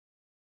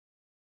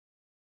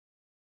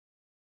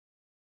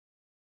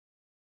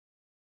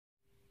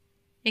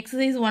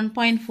Exercise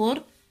 1.4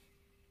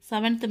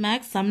 7th Max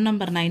Sum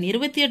number 9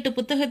 28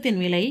 புத்தகத்தின்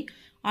விலை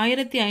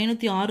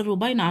 1506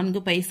 ரூபாய்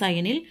 4 பைசா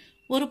எனில்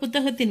ஒரு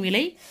புத்தகத்தின்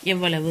விலை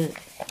எவ்வளவு?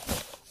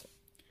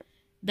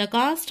 The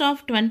cost of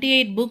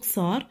 28 books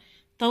are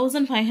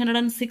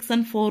 1506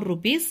 and 4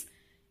 rupees.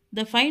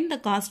 Find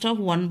the cost of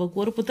one book.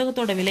 ஒரு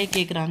புத்தகத்தோட விலை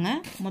கேக்குறாங்க.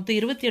 மொத்தம்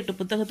 28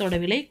 புத்தகத்தோட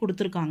விலை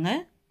கொடுத்திருக்காங்க.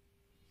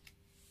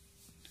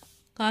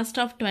 Cost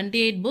of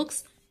 28 books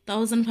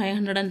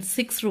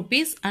 1506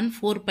 rupees and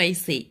 4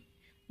 paise.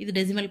 இது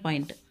decimal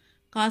point.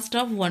 Cost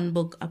of one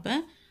book. அப்ப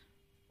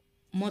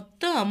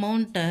மொத்த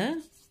amount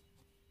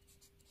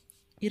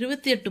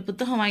 28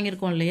 புத்தகம்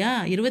வாங்கியிருக்கோம் இல்லையா?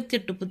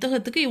 28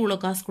 புத்தகத்துக்கு இவ்வளோ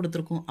காசு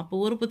கொடுத்துருக்கோம். அப்போ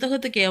ஒரு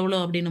புத்தகத்துக்கு எவ்வளோ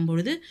அப்படின்னும்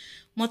பொழுது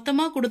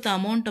மொத்தமாக கொடுத்த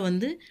அமௌண்ட்டை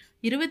வந்து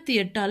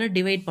 28ஆல்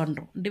டிவைட்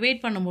பண்ணுறோம்.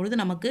 டிவைட் பண்ணும்பொழுது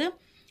நமக்கு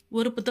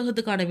ஒரு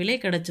புத்தகத்துக்கான விலை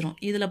கிடைச்சிரும்.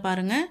 இதில்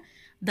பாருங்கள்,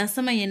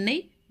 தசம எண்ணை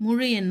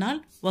முழு எண்ணால்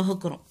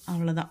வகுக்கிறோம்,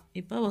 அவ்வளோதான்.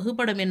 இப்போ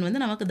வகுப்படம் எண் வந்து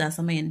நமக்கு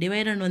தசம எண்,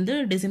 டிவைடட் வந்து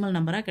டெசிமல்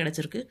நம்பராக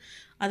கிடச்சிருக்கு.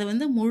 அதை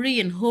வந்து முழு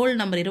எண் ஹோல்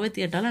நம்பர்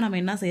 28ஆல் நம்ம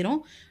என்ன செய்கிறோம்,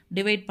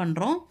 டிவைட்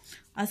பண்ணுறோம்.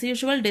 As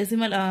usual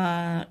decimal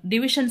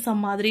division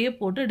some மாதிரியே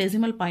போட்டு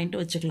டெசிமல் பாயிண்ட்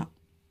வச்சுக்கலாம்.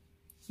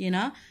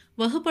 ஏன்னா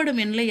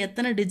வகுப்படும் எண்ணில்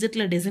எத்தனை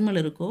டிஜிட்டில்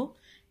டெசிமல் இருக்கோ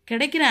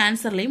கிடைக்கிற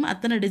ஆன்சர்லையும்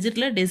அத்தனை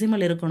டிஜிட்டில்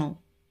டெசிமல் இருக்கணும்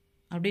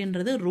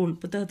அப்படின்றது ரூல்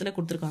புத்தகத்தில்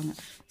கொடுத்துருக்காங்க.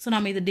 ஸோ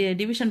நம்ம இது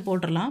டிவிஷன்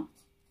போட்டுடலாம்.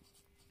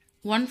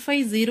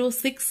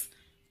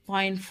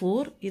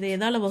 1506.4 இதை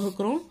எதால்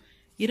வகுக்கிறோம்,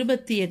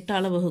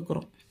 28ஆல்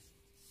வகுக்கிறோம்.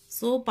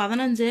 ஸோ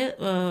 15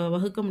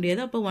 வகுக்க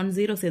முடியாது, அப்போ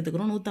 10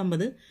 சேர்த்துக்கிறோம்.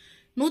 150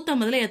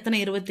 150ல் எத்தனை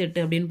 28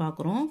 அப்படின்னு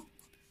பார்க்குறோம்.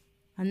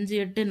 5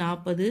 8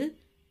 40,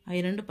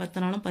 2 10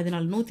 4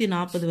 14,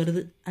 140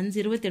 வருது. 5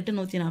 28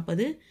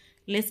 140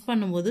 லெஸ்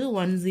பண்ணும்போது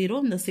 10,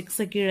 இந்த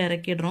 6 கீழே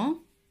இறக்கிடுறோம்.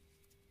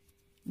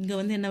 இங்கே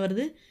வந்து என்ன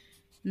வருது,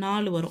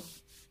 4 வரும்.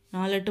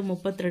 4 8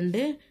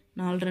 32,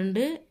 4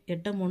 2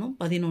 8 3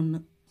 11.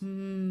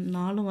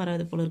 4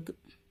 வராது போல இருக்கு,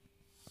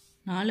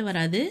 4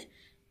 வராது,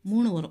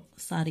 3 வரும்.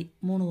 சாரி,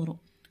 3 வரும்.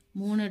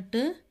 3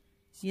 8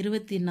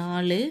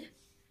 24,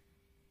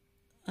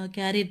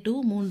 கேரி 2,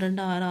 3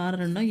 2 6 6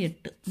 2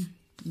 8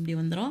 இப்படி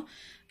வந்துடும்.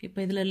 இப்போ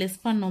இதில்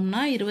லெஸ்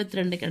பண்ணோம்னா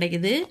 22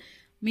 கிடைக்குது.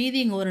 மீதி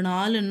இங்கே ஒரு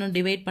 4 இன்னும்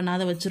டிவைட்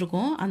பண்ணாத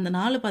வச்சுருக்கோம். அந்த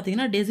 4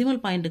 பார்த்தீங்கன்னா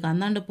டெசிமல் பாயிண்ட்டுக்கு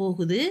அந்தாண்ட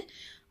போகுது.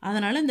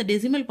 அதனால் இந்த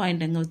டெசிமல்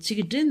பாயிண்ட் அங்கே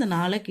வச்சுக்கிட்டு இந்த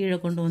 4 கீழே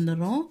கொண்டு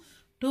வந்துடுறோம்.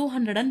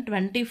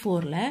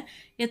 224ல்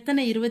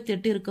எத்தனை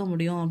 28 இருக்க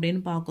முடியும்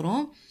அப்படின்னு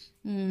பார்க்குறோம்.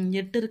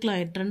 8 இருக்கலாம்.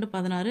 8 2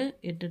 16,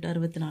 8 8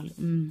 64,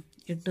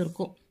 8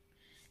 இருக்கும்.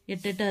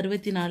 8 8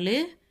 64,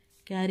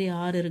 கேரி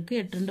 6 இருக்குது.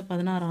 8 2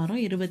 16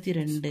 6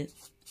 22.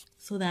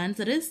 So the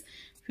answer is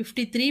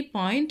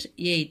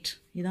 53.8.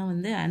 இதான்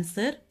வந்து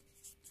ஆன்சர்.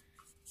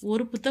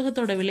 ஒரு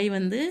புத்தகத்தோட விலை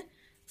வந்து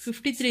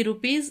 53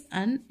 rupees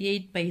and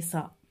 8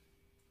 பைசா.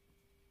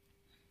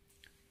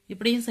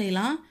 இப்படியும்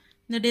செய்யலாம்.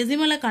 இந்த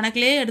டெசிமலை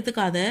கணக்கிலே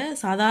எடுத்துக்காத,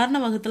 சாதாரண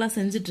வகுத்தலாம்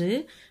செஞ்சுட்டு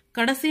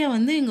கடைசியாக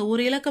வந்து இங்கே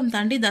ஒரு இலக்கம்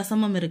தாண்டி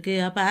தசமம்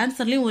இருக்குது, அப்போ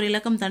ஆன்சர்லேயும் ஒரு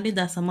இலக்கம் தாண்டி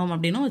தசமம்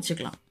அப்படின்னு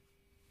வச்சுக்கலாம்.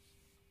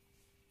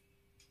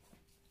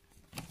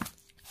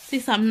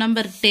 Sum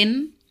number 10.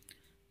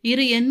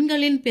 இரு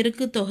எண்களின்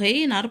பெருக்கு தொகை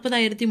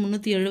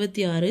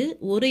 40,376.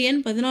 ஒரு எண்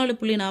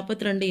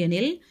 14.42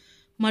 எனில்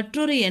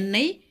மற்றொரு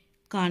எண்ணை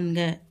காண்க.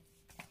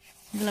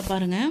 இதில்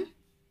பாருங்கள்,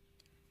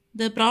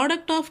 the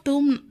product of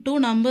two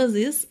numbers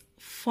is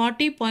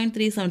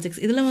 40.376.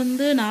 இதில்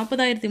வந்து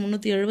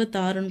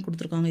 40,376ன்னு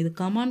கொடுத்துருக்காங்க. இது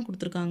கமான்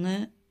கொடுத்துருக்காங்க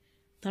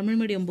தமிழ்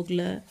மீடியம்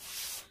புக்கில்.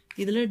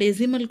 இதில்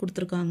டெசிமல்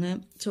கொடுத்துருக்காங்க.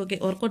 ஸோ ஓகே,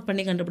 ஒர்க் அவுட்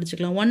பண்ணி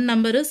கண்டுபிடிச்சிக்கலாம். One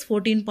number is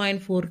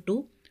 14.42.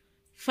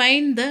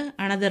 Find the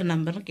another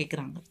நம்பர்னு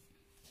கேட்குறாங்க.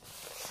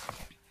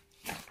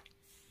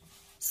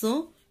 ஸோ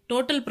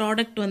டோட்டல்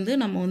ப்ராடக்ட் வந்து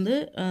நம்ம வந்து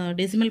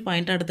டெசிமல்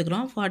பாயிண்ட்டாக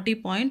எடுத்துக்கிறோம்.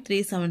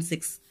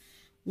 40.376.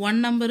 One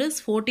number is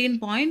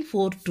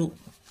 14.42.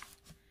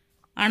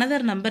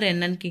 Another number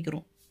என்னன்னு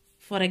கேட்குறோம்.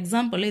 ஃபார்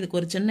எக்ஸாம்பிள், இதுக்கு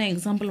ஒரு சின்ன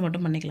எக்ஸாம்பிள்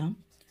மட்டும் பண்ணிக்கலாம்.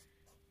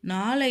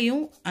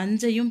 4ஐயும்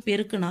 5ஐயும்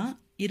பெருக்குனா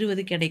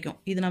 20 கிடைக்கும்.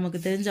 இது நமக்கு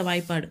தெரிஞ்ச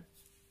வாய்ப்பாடு.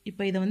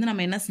 இப்போ இதை வந்து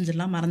நம்ம என்ன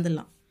செஞ்சிடலாம்,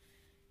 மறந்துடலாம்.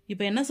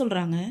 இப்போ என்ன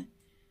சொல்கிறாங்க,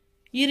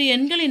 இரு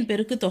எண்களின்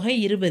பெருக்கு தொகை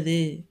 20,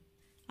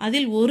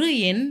 அதில் ஒரு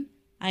எண்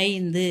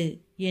 5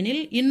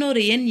 எனில்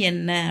இன்னொரு எண்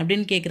என்ன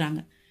அப்படின்னு கேட்குறாங்க.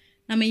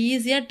 நம்ம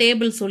ஈஸியாக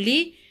டேபிள் சொல்லி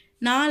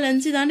 4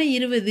 5 தானே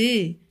 20,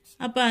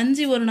 அப்போ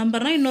 5 ஒரு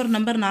நம்பர்னால் இன்னொரு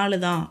நம்பர் 4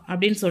 தான்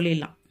அப்படின்னு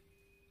சொல்லிடலாம்.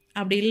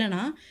 அப்படி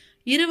இல்லைனா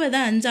 20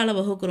 5ஆல்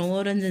வகுக்கிறோம்.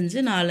 1 5 5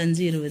 4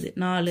 5 20,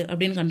 4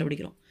 அப்படின்னு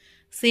கண்டுபிடிக்கிறோம்.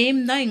 சேம்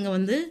தான் இங்கே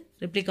வந்து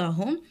ரிப்ளிக்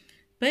ஆகும்.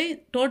 இப்போ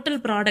டோட்டல்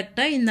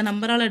ப்ராடக்டை இந்த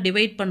நம்பரால்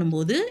டிவைட்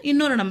பண்ணும்போது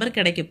இன்னொரு நம்பர்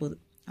கிடைக்க போகுது.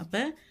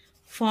 அப்போ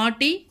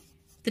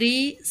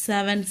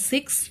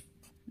 4376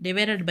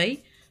 டிவைடட் பை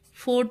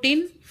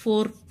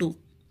 1442.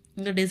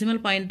 இங்கே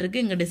டெசிமல் பாயிண்ட்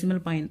இருக்குது, இங்கே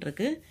டெசிமல் பாயிண்ட்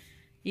இருக்குது.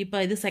 இப்போ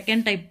இது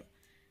செகண்ட் டைப்.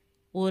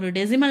 ஒரு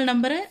டெசிமல்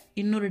நம்பரை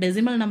இன்னொரு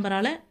டெசிமல்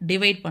நம்பரால்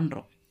டிவைட்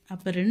பண்ணுறோம்.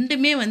 அப்போ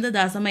ரெண்டுமே வந்து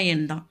தசம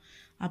எண் தான்.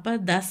 அப்போ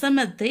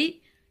தசமத்தை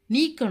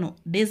நீக்கணும்,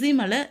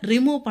 டெசிமலை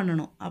ரிமூவ்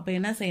பண்ணணும். அப்போ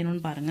என்ன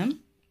செய்யணும்னு பாருங்கள்.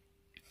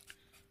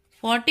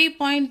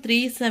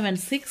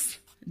 40.376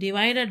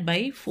 டிவைடட் பை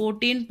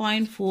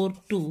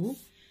 14.42.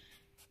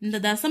 இந்த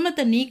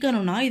தசமத்தை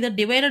நீக்கணும்னா இதை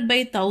டிவைடட் பை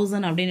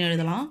 1000 அப்படின்னு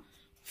எழுதலாம்.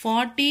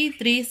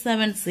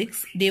 40376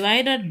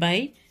 divided by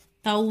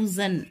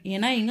 1000.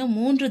 ஏன்னா இங்க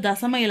 3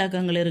 தசம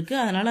இலக்கங்கள் இருக்கு,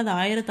 அதனால அது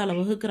 1000ஆல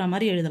வகுக்கிற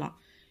மாதிரி எழுதலாம்.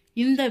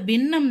 இந்த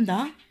பின்னம்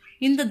தான்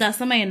இந்த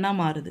தசம எண்ணா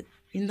மாறுது.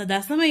 இந்த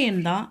தசம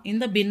எண் தான்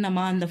இந்த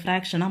பின்னமா அந்த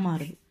ஃப்ராக்ஷனா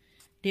மாறுது.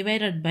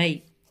 divided by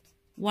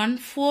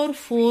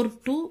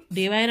 1442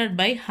 divided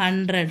by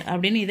 100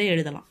 அப்படின்னு இதை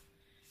எழுதலாம்.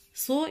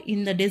 ஸோ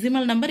இந்த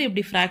டெசிமல் நம்பர்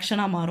இப்படி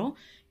ஃப்ராக்ஷனாக மாறும்,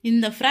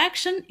 இந்த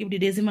ஃப்ராக்ஷன் இப்படி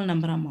டெசிமல்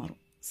நம்பராக மாறும்.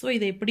 ஸோ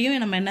இதை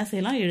எப்படியும் நம்ம என்ன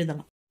செய்யலாம்,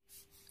 எழுதலாம்.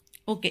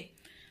 ஓகே,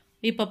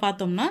 இப்போ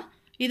பார்த்தோம்னா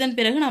இதன்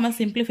பிறகு நம்ம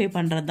சிம்பிளிஃபை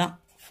பண்ணுறது தான்.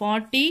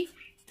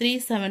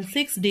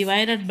 40376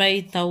 டிவைடட் பை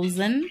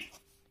 1000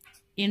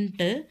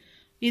 இன்ட்டு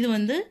இது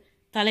வந்து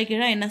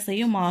தலைகீழாக என்ன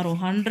செய்யும், மாறும்.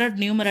 100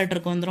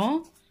 நியூமரேட்டருக்கு வந்துடும்,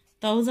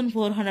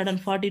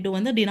 1442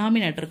 வந்து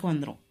டினாமினேட்டருக்கு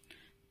வந்துடும்.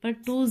 இப்போ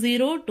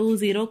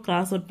 2020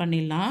 கிராஸ் அவுட்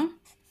பண்ணிடலாம்.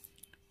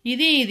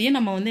 இதையும்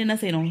நம்ம வந்து என்ன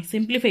செய்யணும்,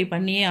 சிம்பிளிஃபை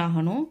பண்ணியே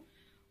ஆகணும்.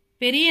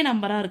 பெரிய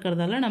நம்பராக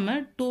இருக்கிறதால நம்ம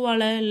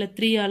 2ஆல் இல்லை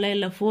 3ஆல்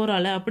இல்லை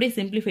 4ஆல் அப்படியே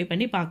சிம்பிளிஃபை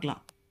பண்ணி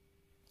பார்க்கலாம்.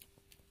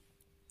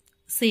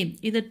 சேம்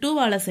இதை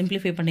 2ஆல்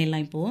சிம்பிளிஃபை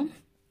பண்ணிடலாம். இப்போது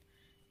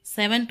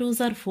 7 2s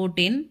are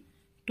 14,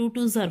 2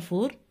 2s are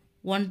 4,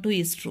 1 2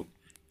 is true.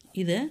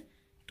 இது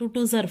 2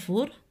 2s are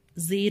 4,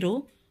 0,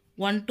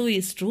 1 2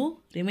 is true,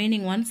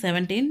 remaining 1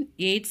 17,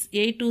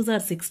 8 2s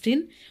are 16,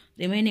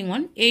 remaining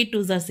 1 8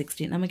 2s are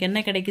 16. நமக்கு என்ன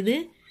கிடைக்குது,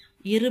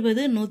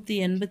 20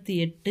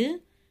 188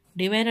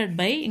 டிவைடட்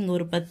பை இங்கே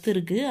ஒரு 10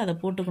 இருக்குது, அதை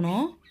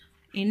போட்டுக்கணும்.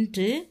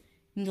 இன்ட்டு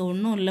இங்கே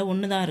ஒன்றும் இல்லை,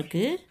 ஒன்று தான்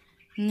இருக்குது.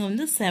 இங்கே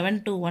வந்து 7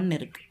 to 1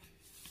 இருக்குது.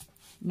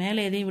 மேலே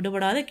எதையும்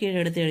விடுபடாத கீழே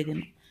எடுத்து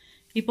எழுதணும்.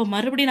 இப்போ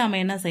மறுபடியும்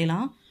நாம் என்ன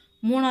செய்யலாம்,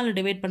 3ஆல்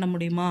டிவைட் பண்ண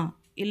முடியுமா,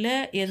 இல்லை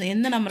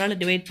எந்த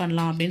நம்பரால் டிவைட்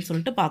பண்ணலாம் அப்படின்னு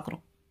சொல்லிட்டு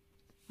பார்க்குறோம்.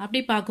 அப்படி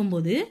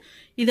பார்க்கும்போது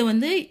இதை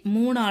வந்து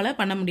 3ஆல்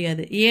பண்ண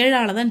முடியாது,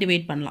 7ஆல் தான்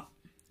டிவைட் பண்ணலாம்.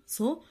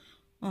 ஸோ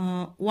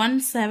 1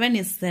 7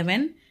 is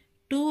 7,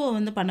 2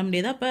 வந்து பண்ண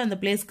முடியாது, அப்போ அந்த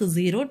பிளேஸ்க்கு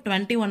 0,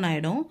 21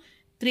 ஆகிடும்.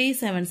 3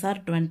 7s are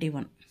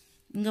 21.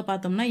 இங்கே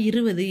பார்த்தோம்னா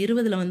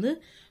 20 வந்து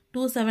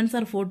 2 7s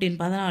are 14,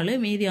 14,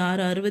 மீதி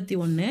 6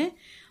 61,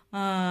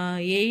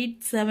 8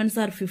 7s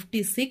are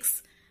 56,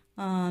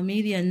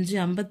 மீதி 5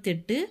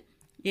 58,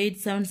 8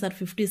 7s are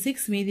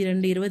 56, மீதி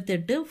 2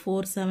 28,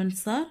 4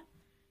 7s are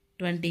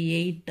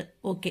 28.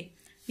 ஓகே,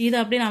 இது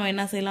அப்படியே நாம்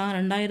என்ன செய்யலாம்,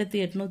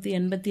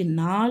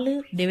 2884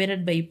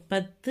 டிவைடட் பை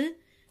 10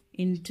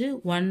 இன்ட்டு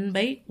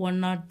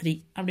 1/103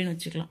 அப்படின்னு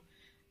வச்சுக்கலாம்.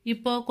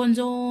 இப்போ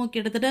கொஞ்சம்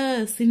கிட்டத்தட்ட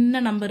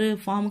சின்ன நம்பரு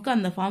ஃபார்முக்கு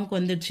அந்த ஃபார்முக்கு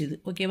வந்துடுச்சு இது.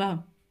 ஓகேவா,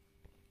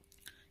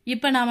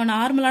 இப்போ நாம்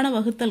நார்மலான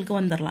வகுத்தலுக்கு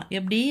வந்துடலாம்.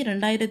 எப்படி,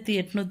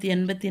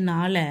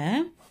 2884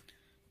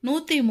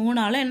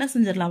 103ஆல் என்ன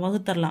செஞ்சிடலாம்,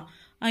 வகுத்தரலாம்.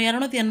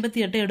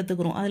 288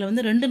 எடுத்துக்கிறோம், அதில்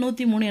வந்து 2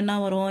 103 என்ன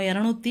வரும்,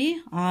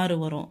 206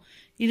 வரும்.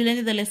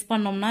 இதுலேருந்து இதை லெஸ்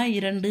பண்ணோம்னா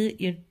 2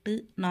 8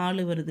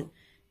 4 வருது.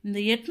 இந்த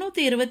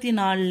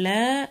 824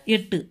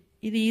 8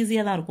 இது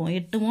ஈஸியாக தான் இருக்கும்.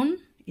 8 1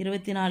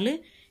 24,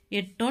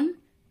 8 1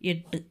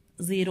 8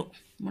 0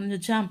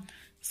 முடிஞ்சிச்சா.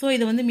 ஸோ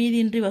இதை வந்து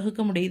மீதியின்றி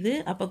வகுக்க முடியுது.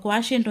 அப்போ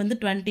குவாஷியன்ட் வந்து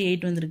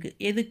 28 வந்திருக்கு.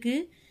 எதுக்கு,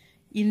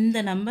 இந்த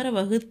நம்பரை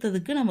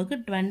வகுத்ததுக்கு நமக்கு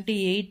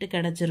 28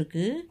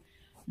 கிடச்சிருக்கு.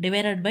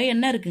 டிவைடட் பை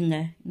என்ன இருக்குங்க,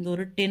 இங்கே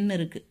ஒரு 10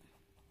 இருக்குது.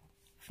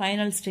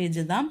 ஃபைனல் ஸ்டேஜ்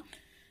தான்.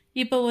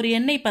 இப்போ ஒரு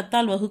எண்ணை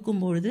 10ஆல்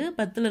வகுக்கும் பொழுது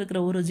 10ல் இருக்கிற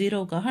ஒரு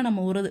ஜீரோவுக்காக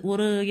நம்ம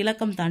ஒரு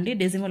இலக்கம் தாண்டி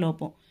டெசிமல்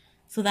வைப்போம்.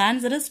 So the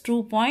answer is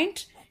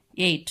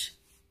 2.8.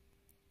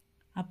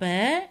 அப்போ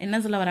என்ன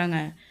சொல்ல வராங்க,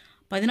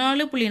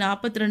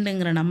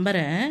 14.42ங்கிற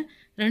நம்பரை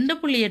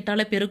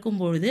 2.8ஆல் பெருக்கும்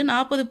பொழுது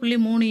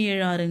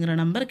 40.376ங்கிற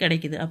நம்பர்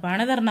கிடைக்குது. அப்போ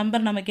அனதர்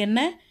நம்பர் நமக்கு என்ன,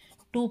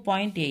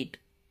 2.8.